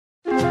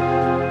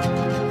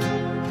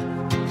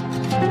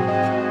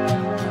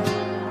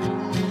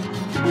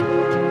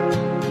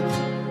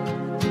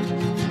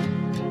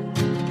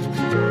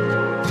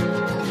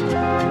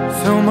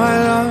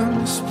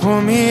Pour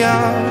me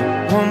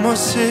out, one more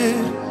sip,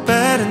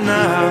 better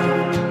now.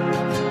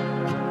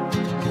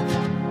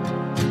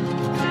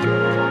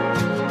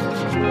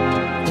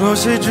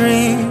 Rosé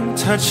dream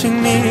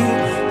touching me,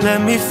 let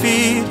me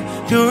feed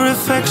your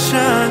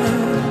affection.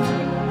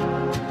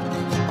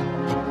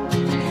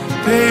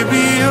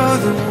 Baby, you're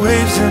the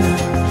waves and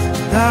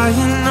I'm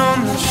lying on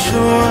the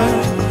shore,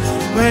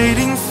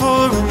 waiting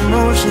for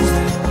emotions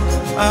that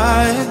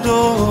I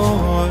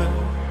adore.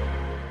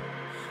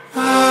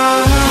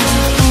 I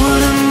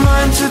wouldn't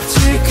mind to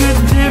take a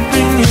dip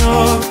in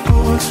your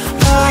pool.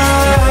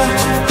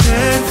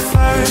 Head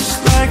first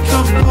like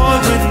a boy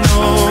with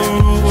no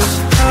rules.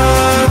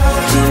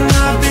 Can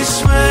I be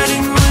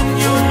sweating when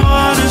your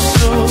water's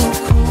so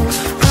cool?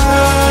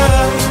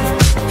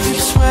 Keep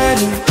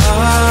sweating.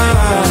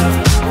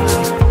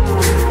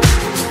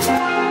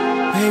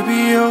 Baby,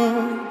 you're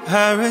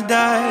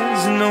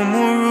paradise. No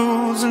more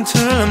rules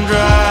until I'm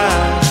dry.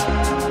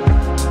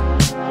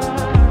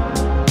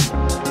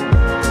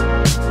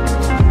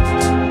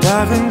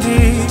 Diving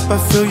deep, I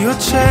feel your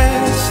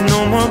chest. No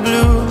more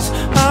blues,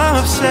 I'm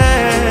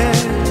upset.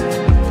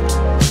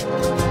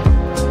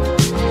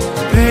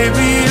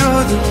 Baby,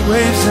 you're the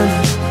waves and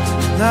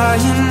I'm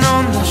lying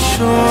on the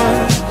shore,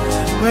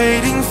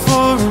 waiting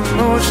for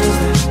emotions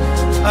that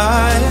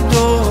I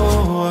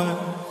adore.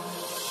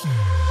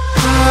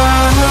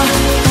 I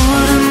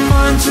wouldn't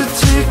mind to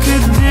take a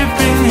dip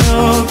in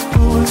your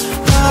pool.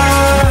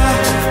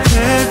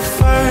 Head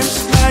first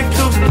like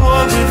a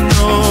boy with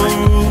no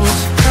rules.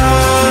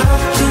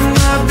 Can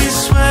I be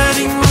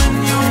sweating when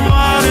your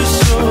water's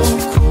so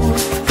cool?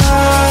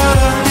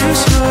 I'm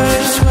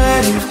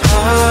sweating,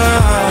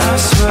 I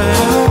sweat.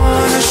 I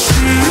wanna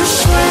see you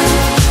sweat,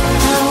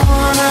 I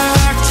wanna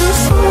act a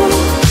fool.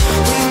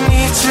 We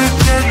need to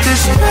get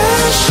this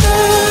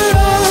passion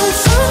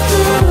off of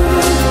you.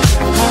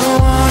 I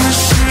wanna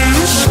see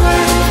you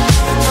sweat,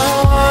 I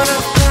wanna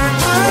burn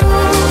my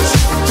roots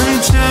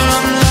until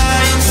I'm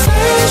lying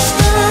face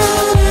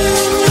down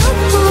in your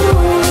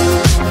pool.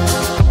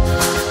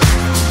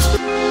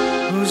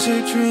 Rosé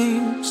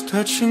dreams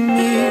touching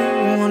me,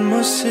 one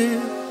more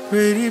sip,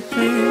 pretty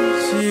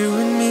please. You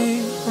and me,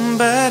 I'm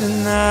better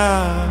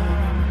now.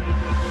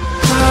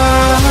 I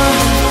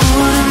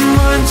wouldn't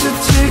mind to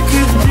take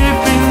a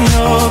dip in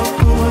your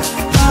pool.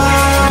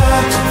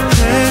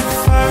 Head